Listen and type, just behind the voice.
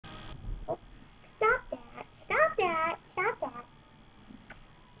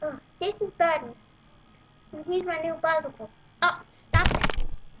He's my new bugaboo. Oh, stop that.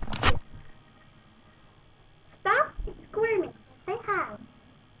 Stop squirming. Say hi.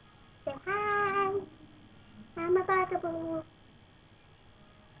 Say hi. I'm a bugaboo.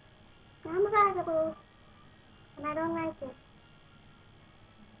 I'm a bugaboo. And I don't like it.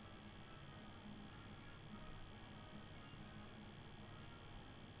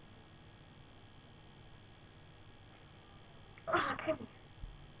 Oh, come here.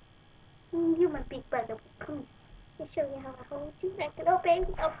 You're my big bugaboo. Come here. Let me show you how I hold you like a little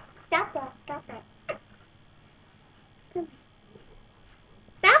baby. Oh, stop that. Stop that. Come here.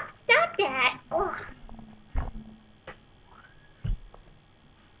 Stop that. Oh.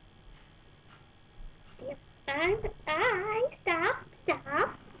 Stop.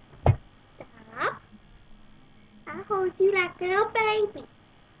 I hold you like a little baby.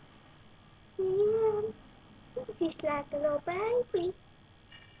 Yeah, just like a little baby.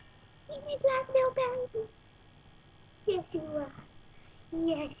 You just like a little baby. Yes, you are.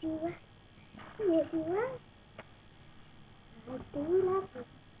 Yes, you are. Yes, you are. I do love you.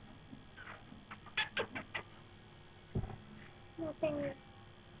 No, baby.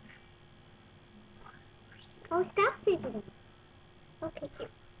 Oh, stop fidgeting. Okay, here.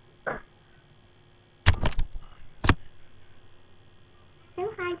 Say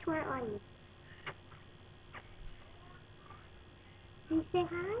hi to our audience. Can you say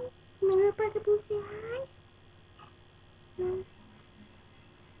hi? My little bugaboo, say hi.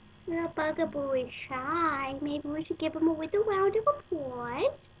 Little bugaboo is shy. Maybe we should give him a wither round of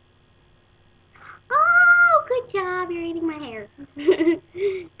applause. Oh, good job. You're eating my hair.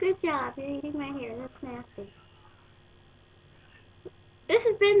 Good job. You're eating my hair. That's nasty. This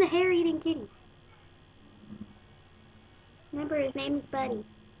has been the hair-eating kitty. Remember, his name is Buddy.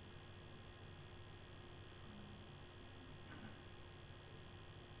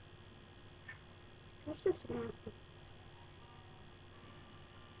 That's just nasty.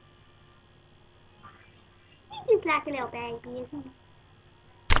 He's just like a little baby, isn't he?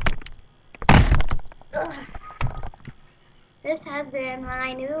 Ugh. This has been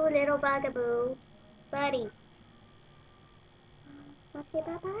my new little bugaboo, Buddy. Want to say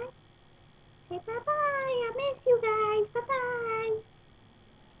bye-bye? Say bye-bye. I miss you guys. Bye-bye.